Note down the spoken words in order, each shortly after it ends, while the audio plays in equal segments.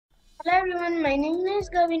Hello everyone, my name is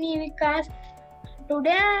Vikas.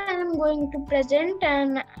 Today I am going to present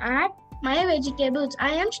an at my vegetables. I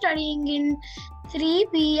am studying in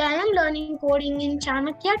 3B. I am learning coding in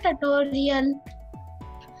Chanakya tutorial.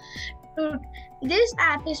 This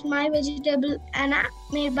app is my vegetable, an app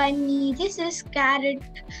made by me. This is carrot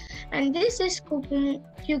and this is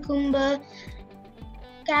cucumber,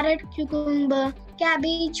 carrot, cucumber,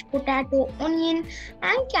 cabbage, potato, onion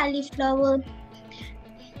and cauliflower.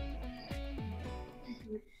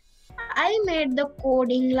 I made the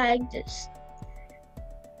coding like this.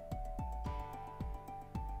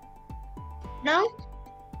 Now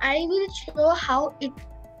I will show how it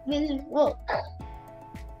will work.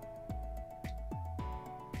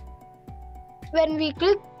 When we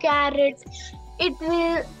click carrot, it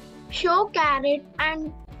will show carrot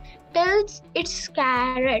and tells it's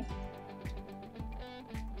carrot.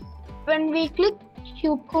 When we click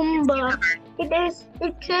cucumber,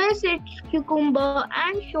 it says it's cucumber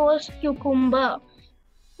and shows cucumber.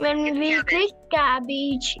 When we click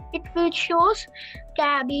cabbage, it will shows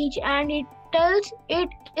cabbage and it tells it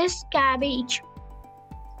is cabbage.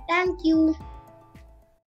 Thank you.